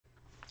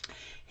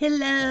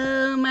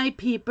Hello, my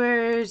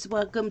peepers.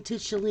 Welcome to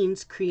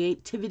Shalene's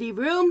Creativity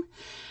Room.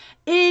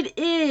 It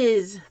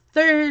is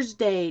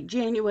Thursday,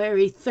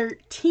 January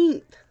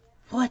 13th.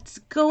 What's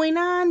going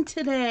on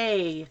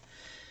today?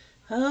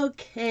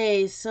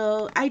 Okay,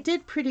 so I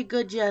did pretty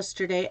good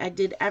yesterday. I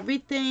did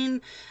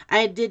everything.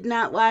 I did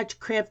not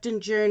watch Craft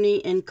and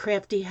Journey, and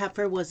Crafty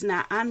Heifer was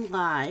not on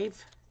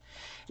live.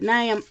 And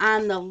I am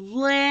on the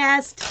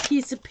last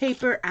piece of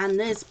paper on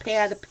this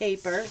pad of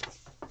paper.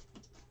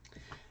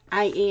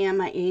 I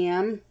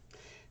am.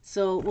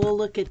 So we'll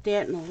look at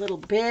that in a little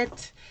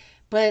bit.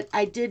 But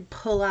I did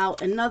pull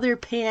out another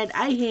pad.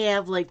 I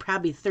have like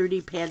probably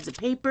 30 pads of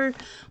paper.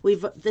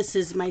 This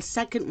is my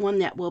second one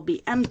that will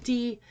be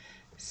empty.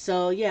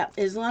 So yeah,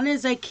 as long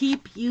as I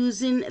keep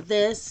using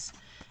this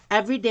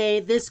every day,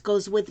 this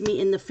goes with me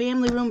in the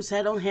family room, so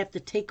I don't have to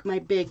take my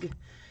big,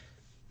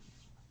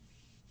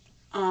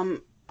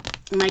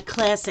 my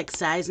classic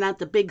size, not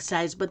the big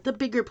size, but the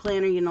bigger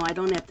planner. You know, I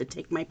don't have to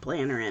take my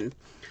planner in.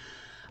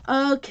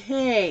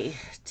 Okay,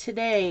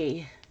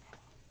 today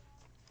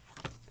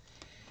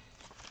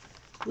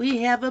we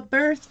have a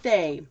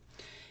birthday.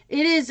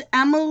 It is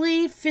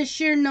Emily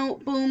Fisher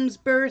Noteboom's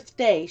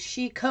birthday.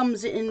 She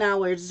comes in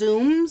our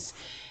Zooms.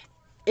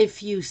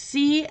 If you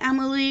see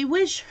Emily,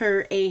 wish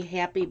her a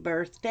happy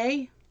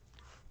birthday.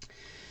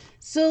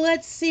 So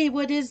let's see,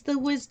 what is the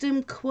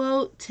wisdom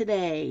quote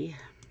today?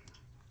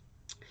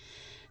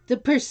 The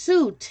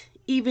pursuit,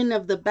 even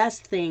of the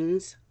best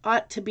things,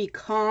 ought to be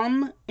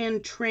calm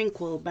and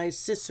tranquil, by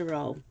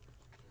Cicero.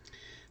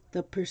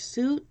 The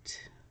pursuit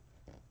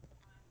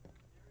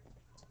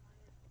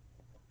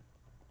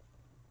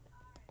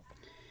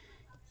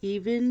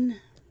even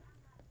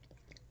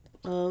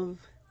of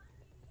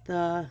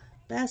the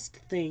best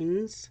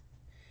things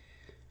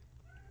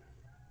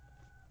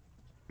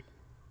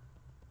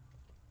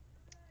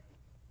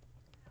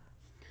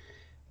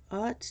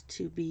ought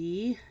to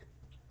be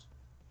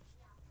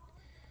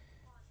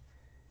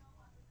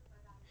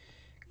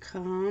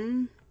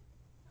calm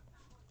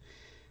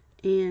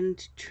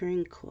and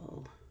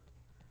tranquil.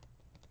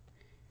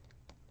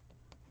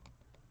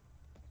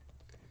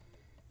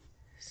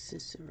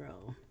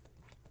 Cicero.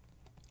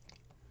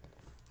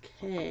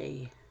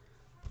 Okay.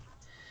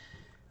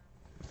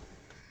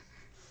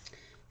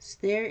 So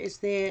there is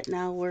that.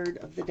 Now word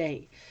of the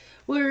day.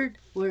 Word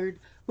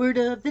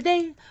of the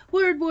day.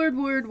 Word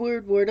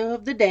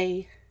of the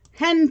day.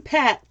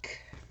 Henpeck.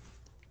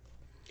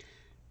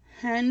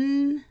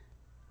 Henpeck.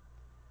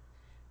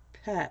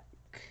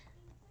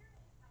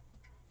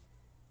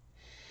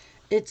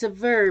 It's a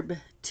verb,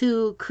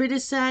 to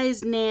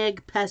criticize,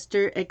 nag,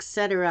 pester,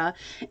 etc.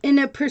 in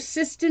a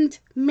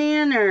persistent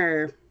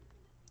manner.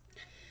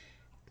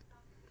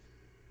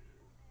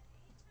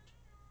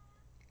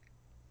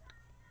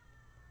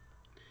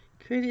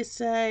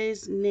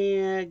 Criticize,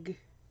 nag,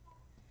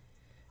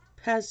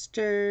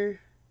 pester,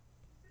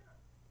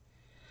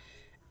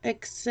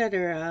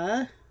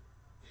 etc.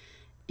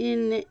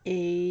 in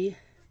a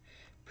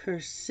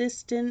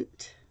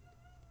persistent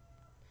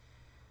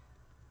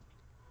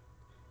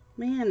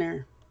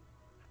manner.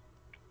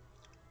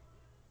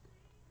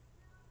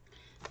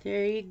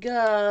 There you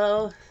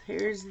go.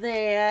 There's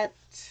that.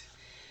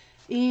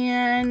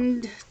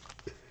 And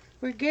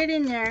we're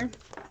getting there.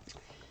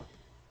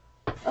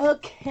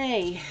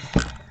 Okay.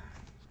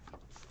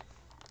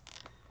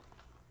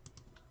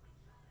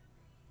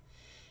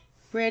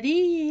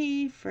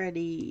 Ready,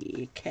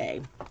 Freddy.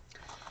 Okay.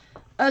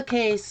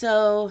 Okay,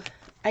 so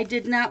I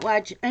did not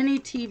watch any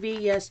TV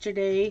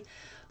yesterday.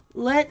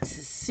 Let's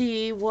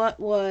see what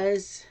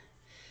was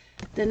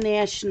the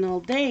national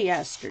day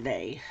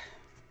yesterday.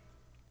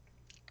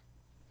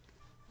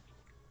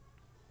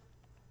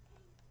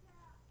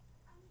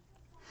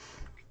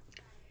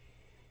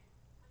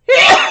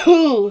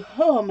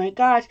 Oh my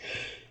gosh.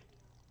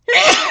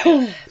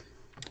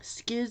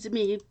 Excuse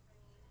me.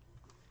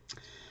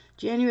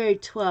 January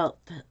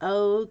 12th.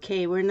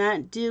 Okay, we're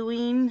not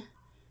doing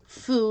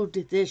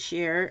food this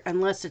year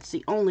unless it's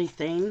the only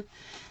thing.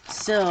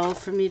 So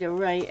for me to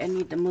write, I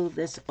need to move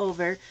this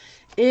over.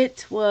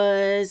 It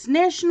was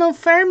National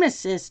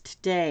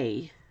Pharmacist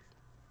Day.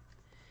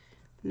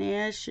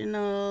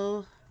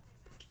 National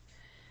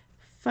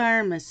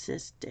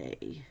Pharmacist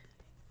Day.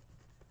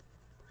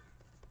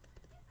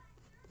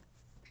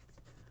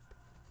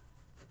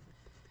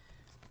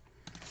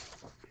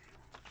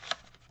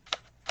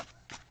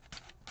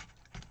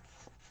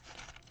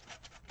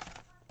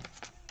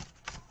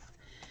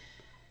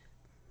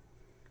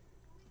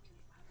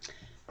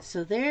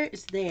 So there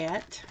is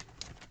that.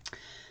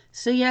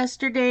 So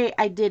yesterday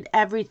I did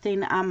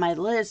everything on my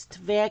list.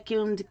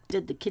 Vacuumed,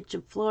 did the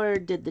kitchen floor,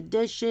 did the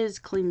dishes,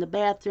 cleaned the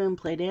bathroom,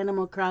 played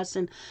Animal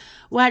Crossing,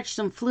 watched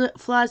some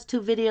Floss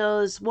 2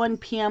 videos. 1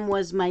 p.m.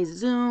 was my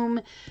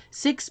Zoom.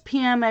 6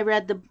 p.m.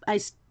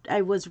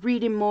 I was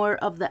reading more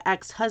of The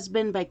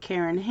Ex-Husband by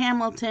Karen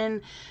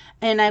Hamilton.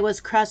 And I was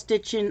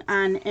cross-stitching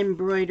on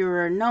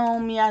Embroiderer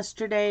Gnome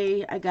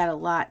yesterday. I got a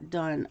lot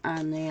done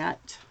on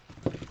that.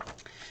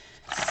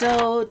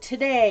 So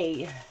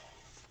today,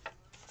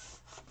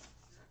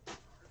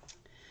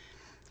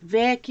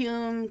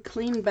 Vacuum,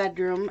 clean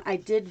bedroom. I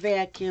did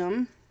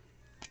vacuum.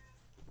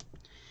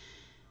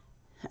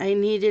 I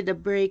needed a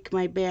break.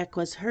 My back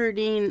was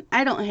hurting.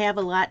 I don't have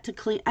a lot to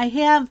clean. I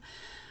have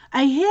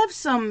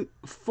some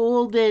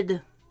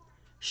folded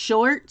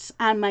shorts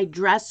on my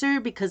dresser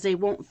because they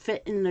won't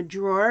fit in the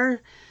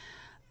drawer.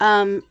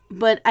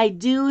 But I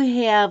do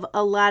have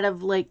a lot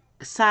of like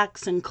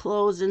socks and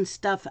clothes and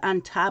stuff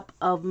on top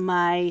of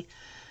my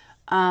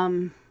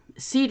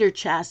cedar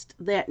chest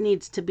that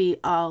needs to be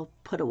all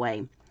put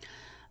away.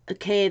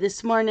 Okay,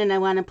 this morning I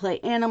want to play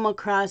Animal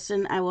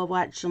Crossing. I will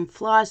watch some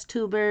Floss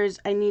Tubers.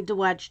 I need to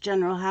watch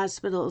General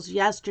Hospitals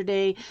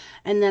yesterday.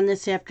 And then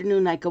this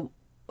afternoon I could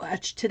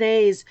watch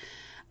today's.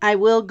 I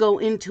will go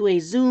into a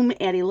Zoom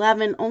at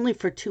 11, only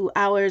for 2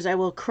 hours. I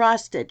will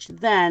cross stitch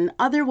then.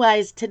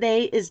 Otherwise,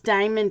 today is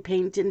Diamond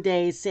Painting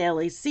Day,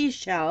 Sally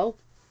Seashell.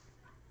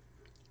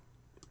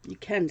 You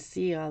can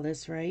see all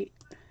this, right?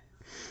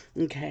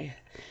 Okay.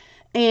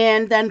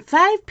 And then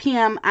 5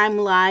 p.m. I'm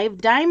live,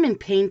 Diamond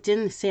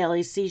Painting,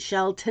 Sally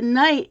Seashell.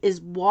 Tonight is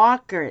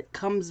Walker. It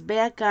comes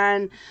back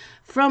on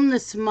from the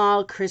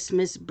small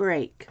Christmas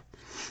break.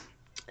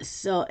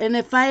 So, and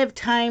if I have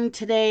time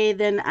today,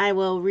 then I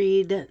will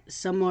read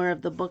some more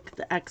of the book,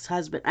 The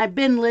Ex-Husband. I've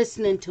been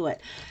listening to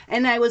it,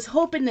 and I was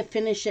hoping to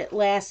finish it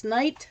last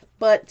night,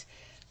 but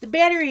the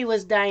battery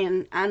was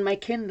dying on my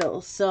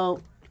Kindle,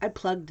 so I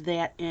plugged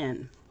that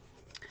in.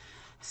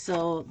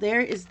 So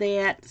there is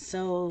that.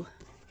 So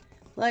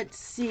let's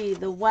see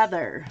the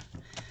weather.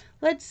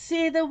 Let's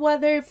see the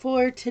weather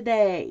for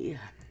today.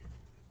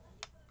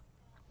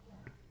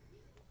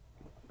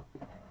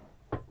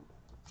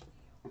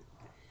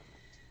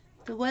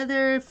 The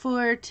weather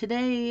for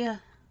today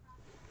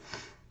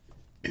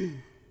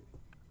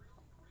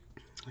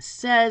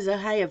says a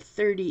high of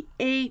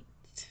 38.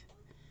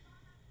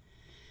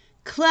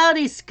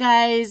 Cloudy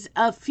skies,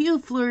 a few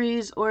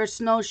flurries or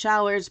snow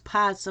showers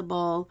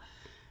possible.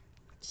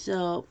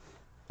 So,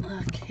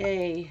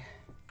 okay,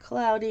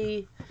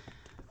 cloudy.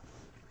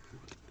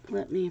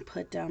 Let me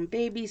put down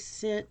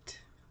babysit.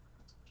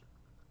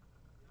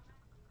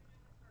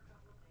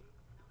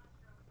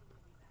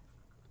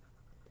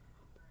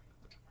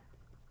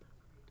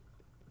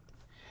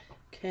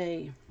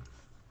 Okay.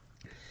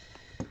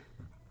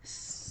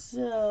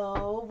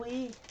 So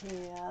we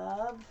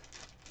have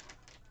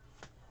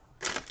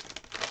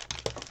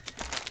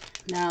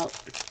now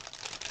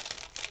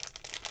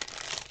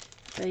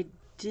if I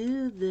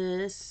do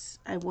this,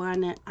 I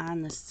want it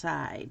on the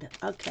side.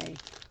 Okay.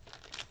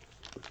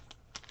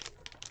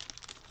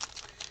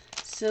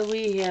 So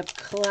we have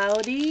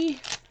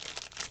cloudy.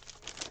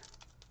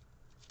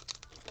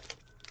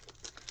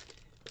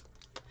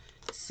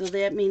 So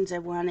that means I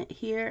want it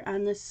here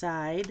on the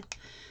side.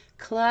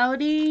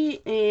 Cloudy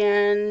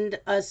and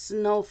a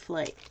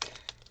snowflake.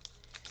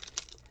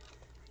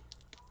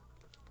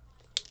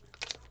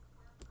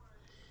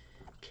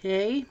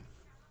 Okay.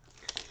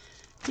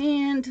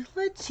 And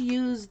let's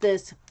use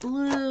this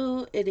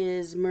blue. It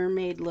is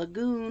Mermaid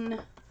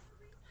Lagoon.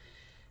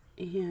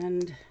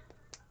 And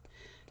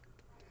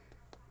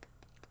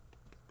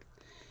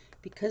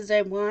because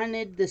I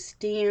wanted the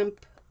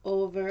stamp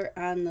over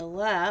on the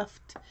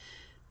left,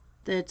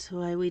 that's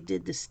why we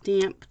did the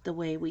stamp the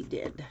way we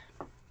did.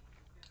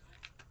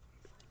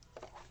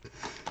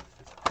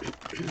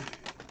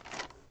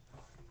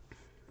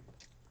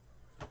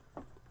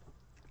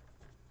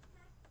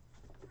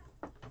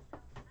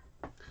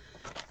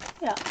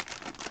 Yeah,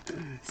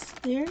 so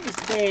there is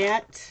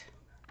that.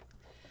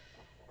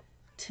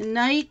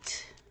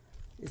 Tonight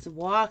is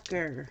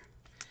Walker.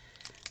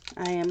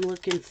 I am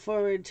looking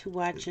forward to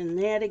watching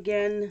that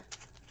again.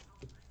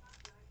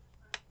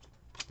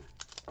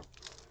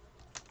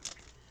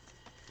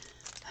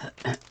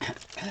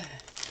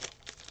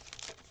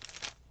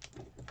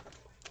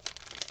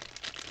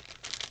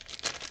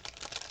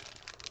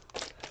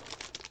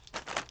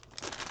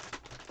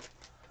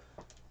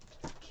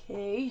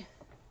 Okay.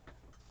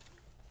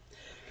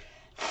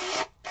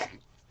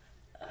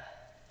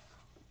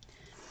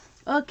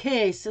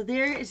 Okay, so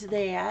there is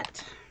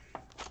that.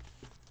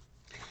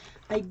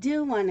 I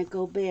do want to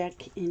go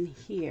back in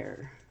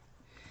here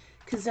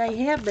because I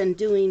have been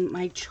doing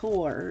my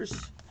chores.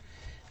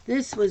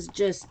 This was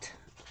just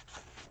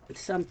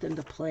something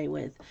to play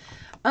with.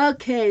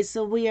 Okay,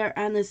 so we are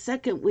on the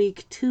second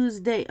week,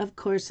 Tuesday. Of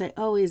course, I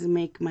always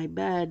make my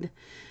bed.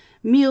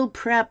 Meal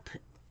prep,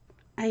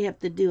 I have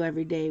to do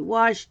every day.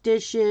 Wash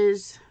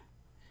dishes,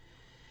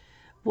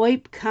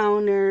 wipe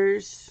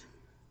counters,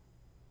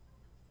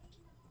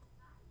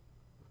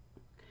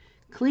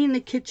 clean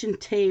the kitchen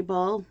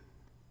table,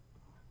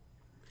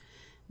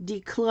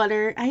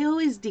 declutter. I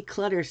always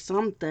declutter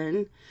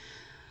something.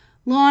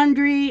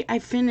 Laundry, I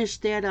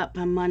finished that up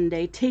on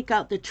Monday. Take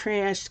out the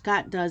trash,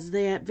 Scott does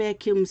that.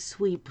 Vacuum,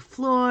 sweep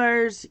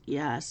floors,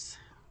 yes.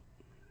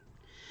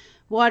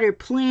 Water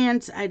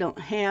plants, I don't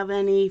have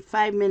any.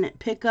 5-minute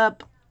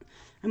pickup,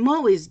 I'm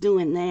always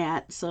doing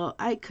that, so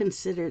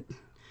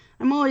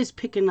I'm always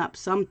picking up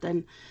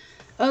something.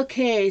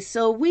 Okay,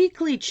 so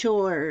weekly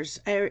chores.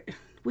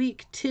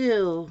 Week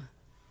 2.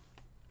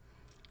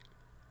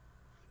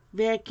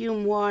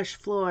 Vacuum wash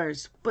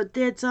floors. But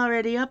that's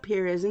already up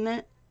here, isn't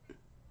it?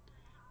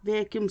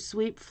 Vacuum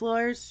sweep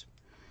floors.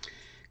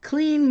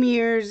 Clean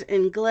mirrors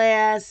and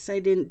glass. I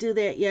didn't do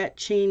that yet.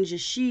 Change the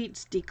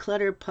sheets.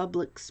 Declutter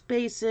public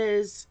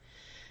spaces.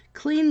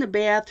 Clean the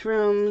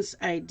bathrooms.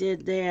 I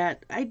did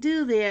that. I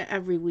do that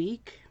every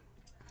week.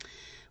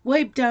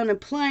 Wipe down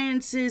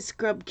appliances.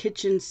 Scrub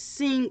kitchen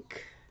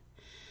sink.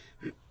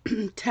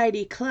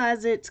 Tidy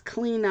closets.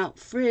 Clean out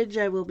fridge.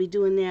 I will be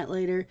doing that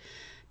later.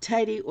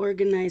 Tidy,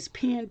 organized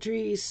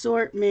pantry.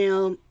 Sort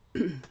mail.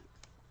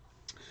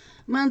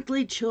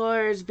 Monthly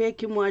chores.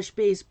 Vacuum wash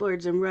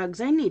baseboards and rugs.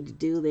 I need to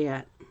do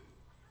that.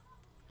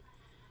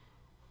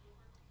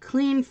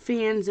 Clean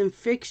fans and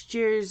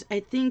fixtures. I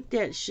think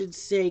that should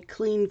say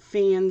clean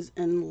fans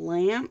and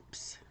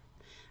lamps.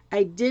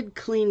 I did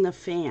clean the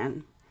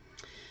fan.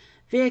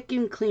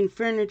 Vacuum, clean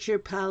furniture,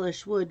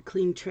 polish wood,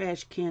 clean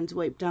trash cans,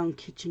 wipe down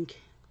kitchen.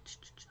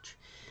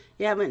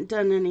 You haven't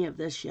done any of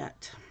this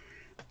yet.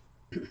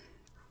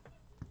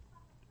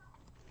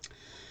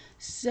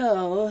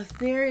 So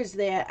there is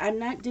that. I'm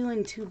not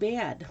doing too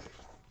bad.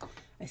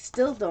 I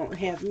still don't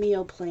have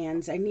meal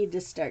plans. I need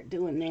to start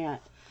doing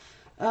that.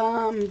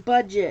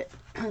 Budget.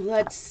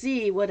 Let's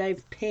see what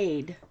I've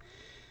paid.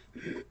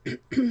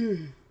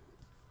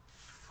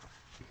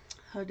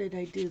 How did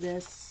I do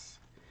this?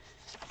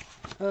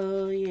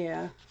 Oh,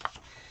 yeah.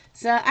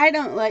 So I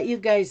don't let you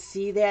guys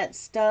see that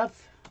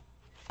stuff,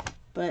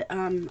 but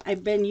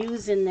I've been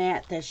using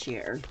that this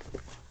year.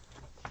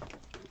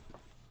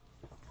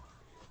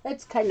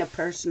 That's kind of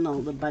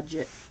personal, the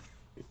budget.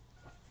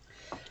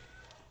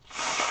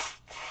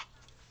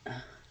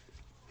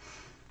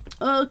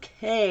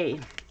 Okay.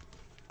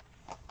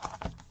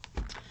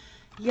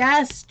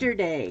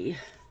 Yesterday,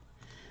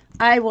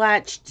 I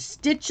watched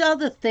Stitch All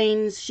the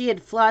Things. She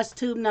had floss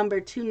tube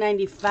number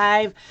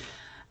 295.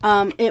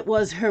 It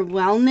was her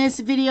wellness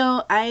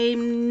video.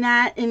 I'm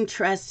not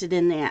interested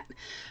in that.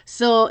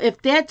 So if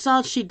that's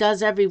all she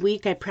does every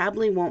week, I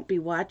probably won't be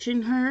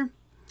watching her.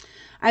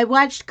 I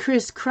watched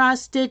Chris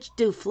Cross Stitch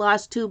do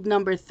floss tube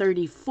number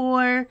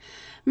 34.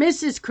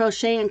 Mrs.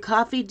 Crochet and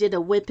Coffee did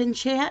a whip and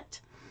chat.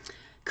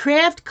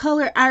 Craft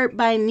Color Art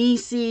by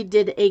Nisi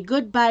did a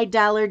Goodbye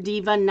Dollar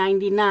Diva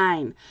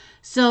 99.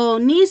 So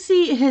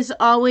Nisi has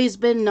always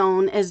been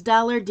known as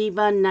Dollar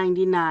Diva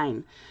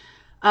 99.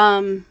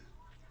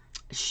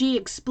 She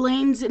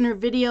explains in her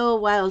video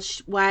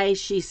why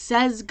she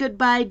says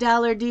Goodbye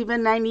Dollar Diva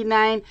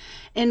 99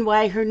 and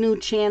why her new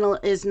channel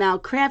is now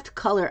Craft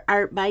Color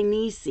Art by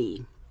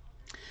Nisi.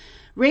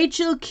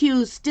 Rachel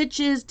Q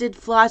Stitches did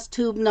floss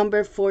tube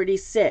number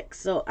 46.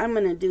 So I'm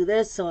going to do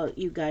this so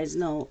you guys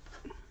know.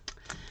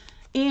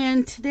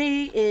 And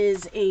today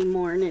is a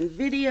morning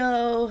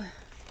video.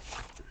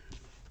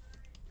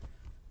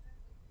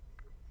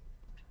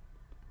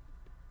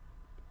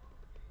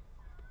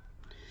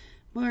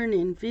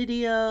 Morning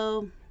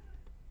video.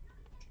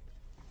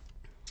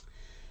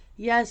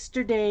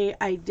 Yesterday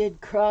I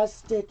did cross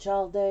stitch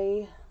all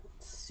day.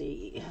 Let's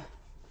see.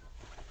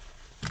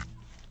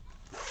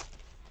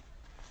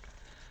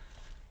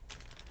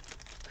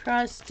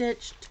 Cross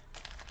stitched.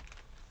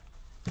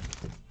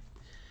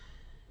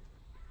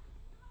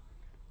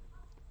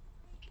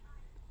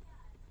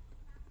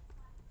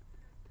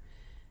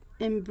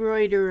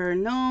 Embroiderer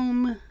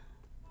gnome.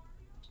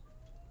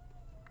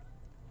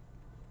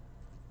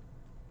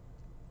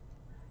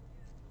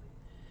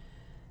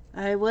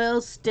 I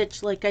will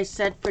stitch, like I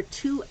said, for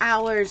 2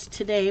 hours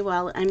today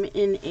while I'm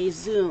in a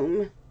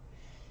Zoom.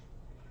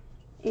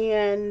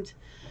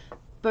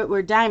 But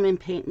we're diamond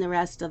painting the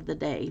rest of the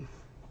day.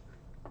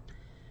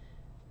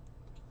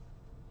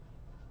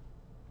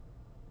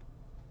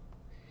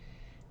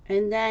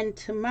 And then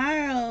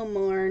tomorrow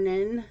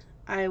morning,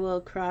 I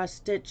will cross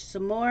stitch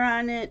some more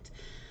on it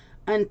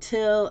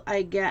until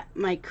I get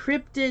my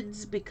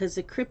cryptids, because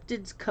the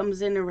cryptids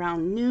comes in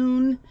around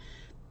noon.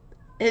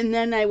 And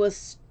then I will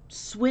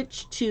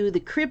switch to the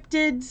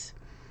cryptids.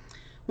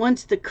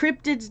 Once the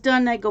cryptids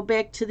done, I go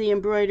back to the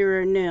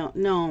embroiderer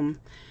gnome.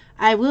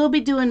 I will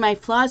be doing my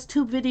floss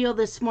tube video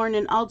this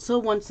morning also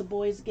once the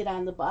boys get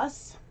on the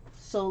bus.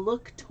 So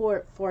look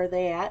for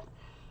that.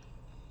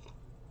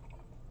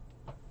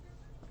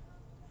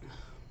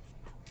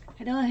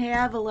 I don't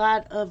have a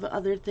lot of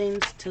other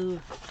things to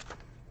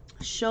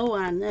show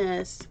on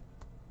this.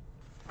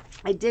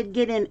 I did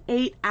get in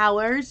 8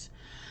 hours.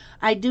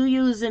 I do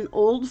use an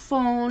old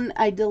phone.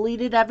 I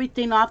deleted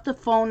everything off the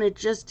phone. It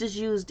just is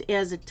used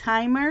as a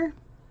timer.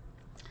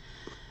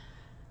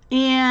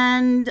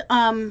 And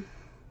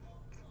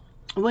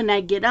when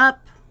I get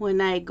up, when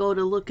I go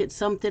to look at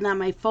something on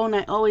my phone,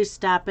 I always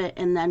stop it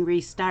and then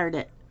restart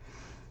it.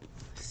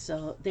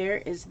 So there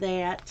is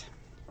that.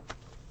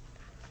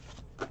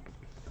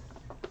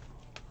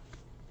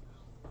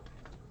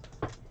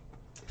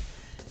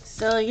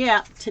 So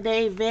yeah,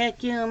 today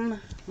vacuum,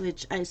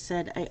 which I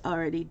said I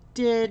already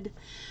did.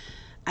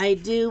 I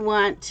do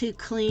want to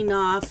clean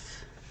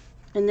off,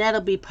 and that'll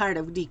be part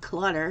of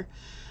declutter,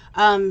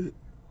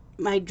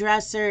 my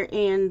dresser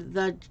and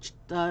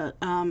the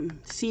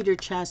cedar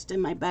chest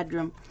in my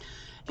bedroom.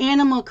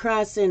 Animal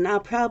Crossing. I'll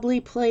probably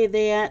play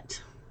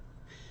that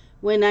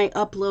when I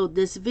upload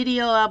this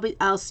video.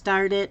 I'll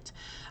start it.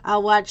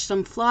 I'll watch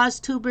some floss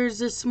tubers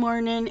this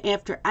morning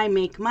after I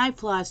make my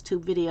floss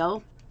tube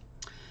video.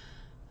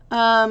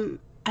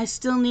 I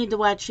still need to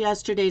watch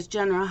yesterday's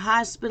General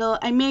Hospital.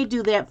 I may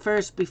do that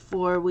first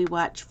before we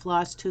watch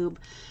floss tube.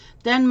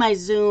 Then my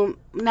Zoom,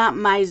 not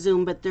my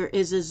Zoom, but there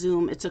is a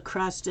Zoom. It's a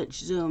cross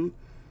stitch Zoom.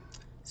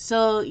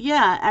 So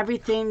yeah,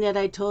 everything that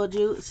I told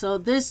you. So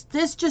this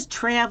just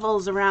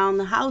travels around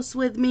the house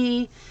with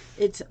me.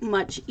 It's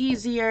much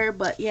easier,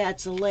 but yeah,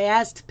 it's the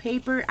last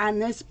paper on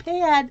this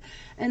pad.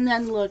 And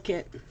then look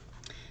at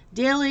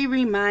daily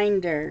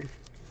reminder.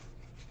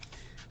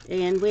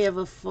 And we have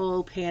a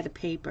full pad of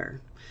paper.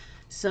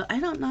 So I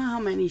don't know how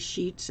many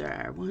sheets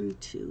there are. 1,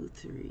 2,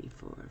 3,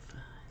 4, 5,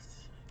 6,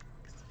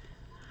 7, 8,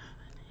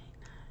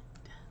 9,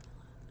 10, 11,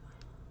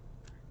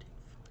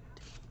 12,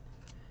 13,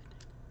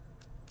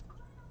 14.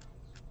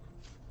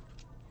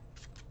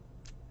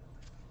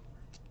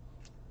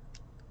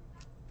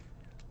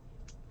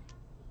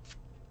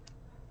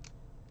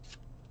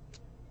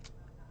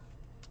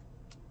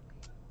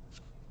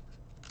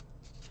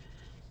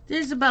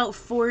 There's about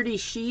 40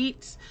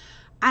 sheets.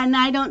 And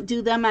I don't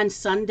do them on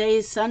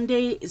Sundays.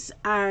 Sundays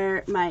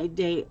are my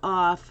day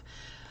off.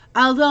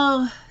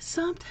 Although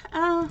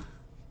sometimes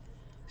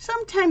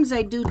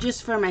I do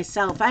just for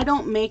myself. I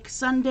don't make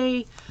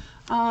Sunday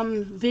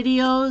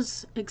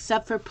videos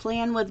except for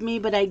Plan With Me,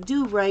 but I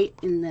do write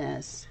in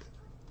this.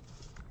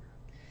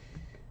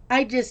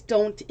 I just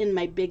don't in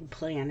my big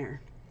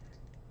planner.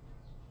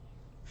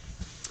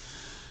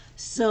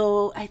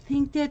 So I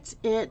think that's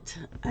it.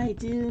 I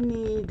do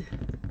need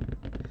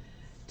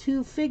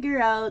to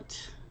figure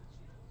out.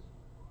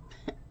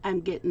 I'm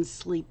getting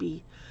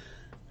sleepy.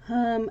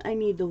 I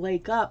need to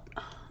wake up.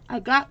 I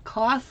got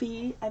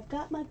coffee. I've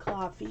got my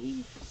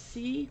coffee.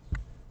 See?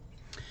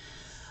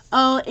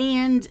 Oh,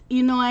 and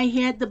you know, I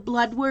had the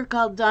blood work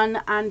all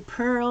done on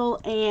Pearl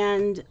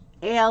and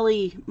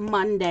Allie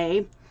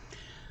Monday.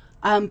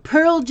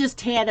 Pearl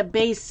just had a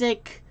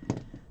basic,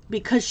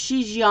 because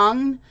she's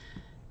young,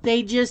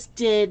 they just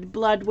did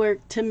blood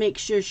work to make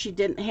sure she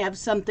didn't have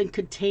something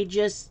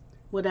contagious,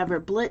 whatever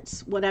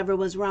blitz, whatever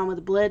was wrong with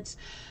the blitz.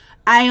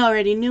 I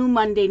already knew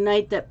Monday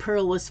night that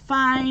Pearl was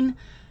fine.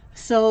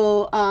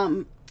 So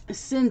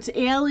since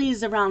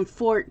Allie's around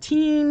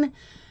 14,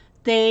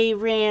 they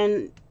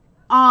ran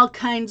all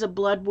kinds of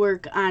blood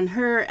work on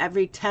her,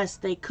 every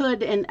test they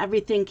could, and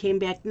everything came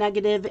back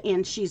negative,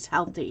 and she's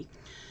healthy.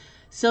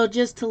 So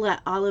just to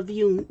let all of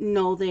you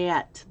know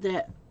that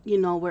you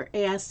know, were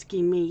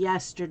asking me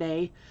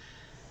yesterday.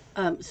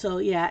 So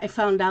yeah, I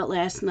found out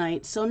last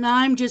night. So now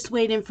I'm just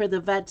waiting for the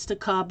vets to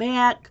call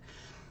back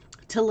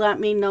to let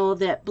me know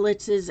that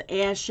Blitz's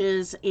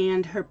ashes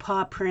and her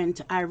paw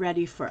print are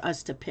ready for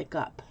us to pick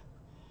up.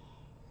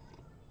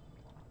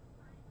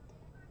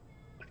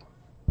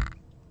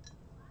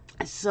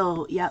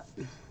 So, yep.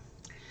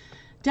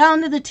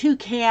 Down to the 2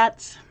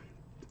 cats.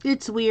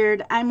 It's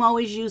weird. I'm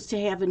always used to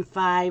having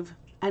 5.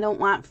 I don't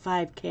want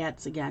 5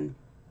 cats again.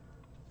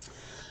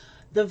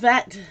 The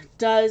vet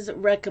does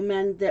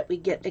recommend that we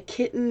get a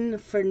kitten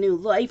for new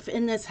life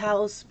in this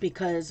house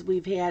because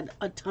we've had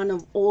a ton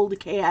of old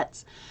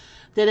cats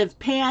that have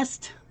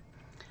passed.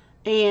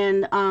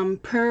 And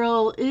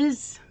Pearl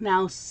is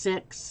now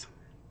 6.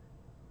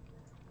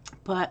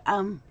 But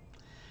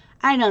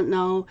I don't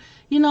know.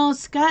 You know,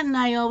 Scott and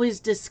I always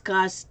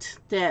discussed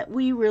that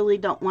we really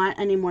don't want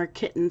any more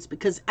kittens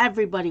because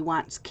everybody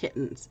wants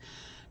kittens.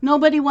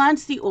 Nobody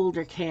wants the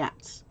older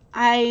cats.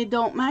 I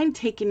don't mind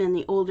taking in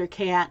the older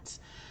cats.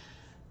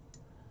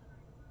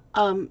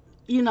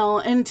 You know,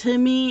 and to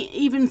me,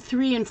 even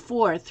 3 and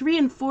 4. 3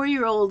 and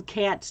 4-year-old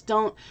cats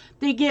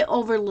they get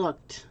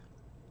overlooked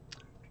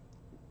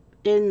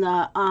in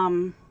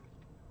the,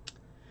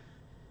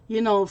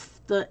 you know,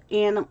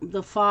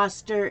 the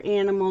foster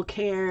animal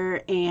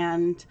care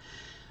and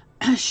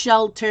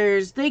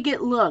shelters. They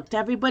get looked.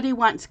 Everybody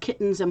wants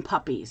kittens and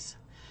puppies.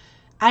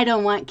 I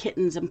don't want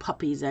kittens and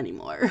puppies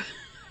anymore.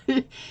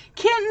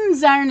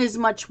 Kittens aren't as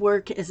much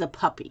work as a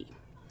puppy.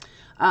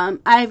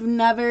 I've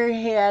never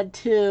had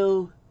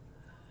to,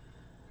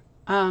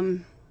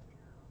 you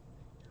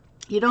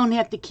don't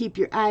have to keep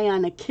your eye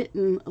on a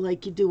kitten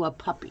like you do a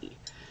puppy.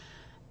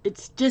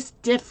 It's just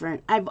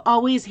different. I've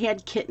always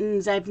had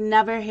kittens. I've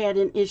never had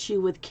an issue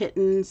with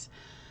kittens.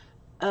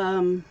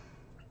 Some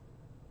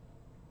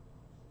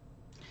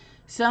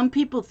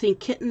people think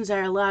kittens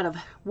are a lot of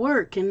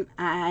work, and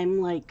I'm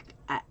like,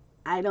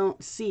 I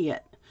don't see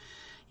it.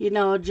 You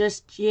know,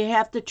 just you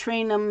have to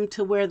train them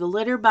to where the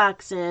litter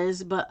box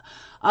is, but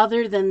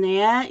other than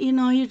that, you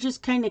know, you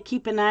just kind of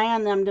keep an eye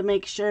on them to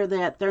make sure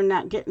that they're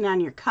not getting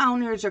on your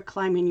counters or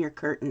climbing your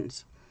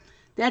curtains.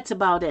 That's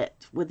about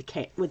it with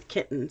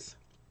kittens.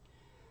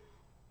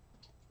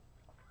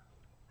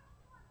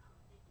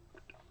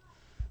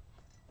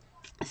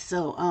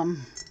 So,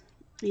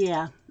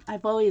 yeah,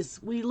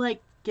 we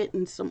like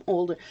getting some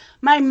older.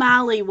 My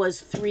Molly was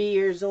 3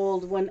 years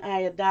old when I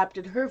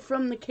adopted her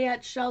from the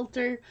cat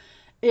shelter,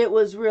 It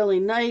was really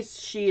nice.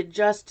 She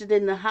adjusted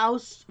in the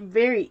house.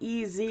 Very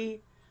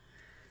easy.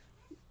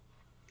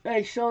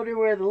 I showed her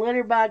where the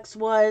litter box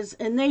was,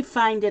 and they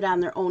find it on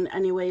their own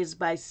anyways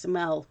by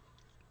smell.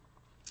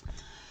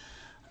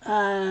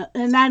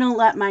 And I don't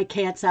let my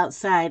cats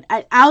outside.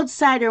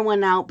 Outsider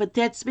went out, but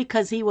that's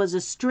because he was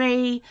a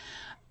stray.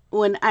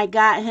 When I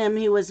got him,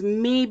 he was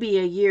maybe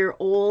a year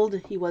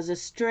old. He was a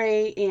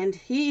stray, and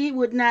he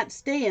would not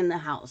stay in the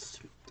house.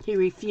 He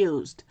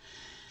refused.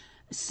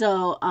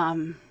 So,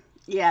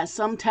 yeah,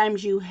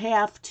 sometimes you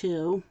have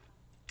to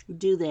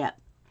do that.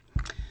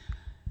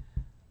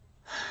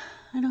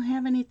 I don't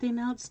have anything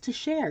else to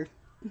share.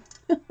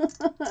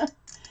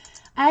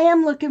 I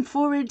am looking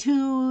forward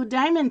to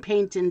diamond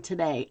painting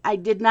today. I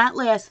did not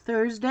last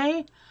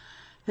Thursday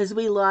because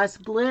we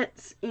lost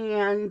Blitz,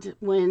 and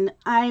when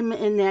I'm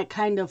in that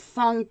kind of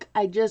funk,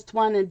 I just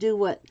want to do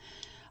what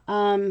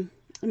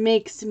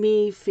makes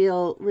me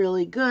feel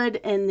really good,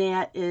 and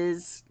that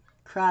is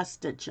cross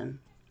stitching.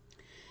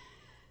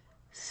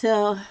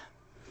 So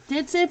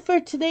that's it for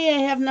today. I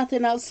have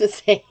nothing else to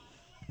say.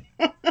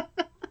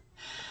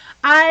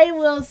 I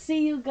will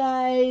see you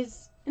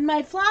guys in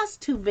my floss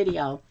tube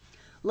video.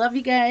 Love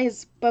you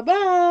guys.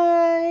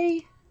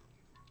 Bye-bye.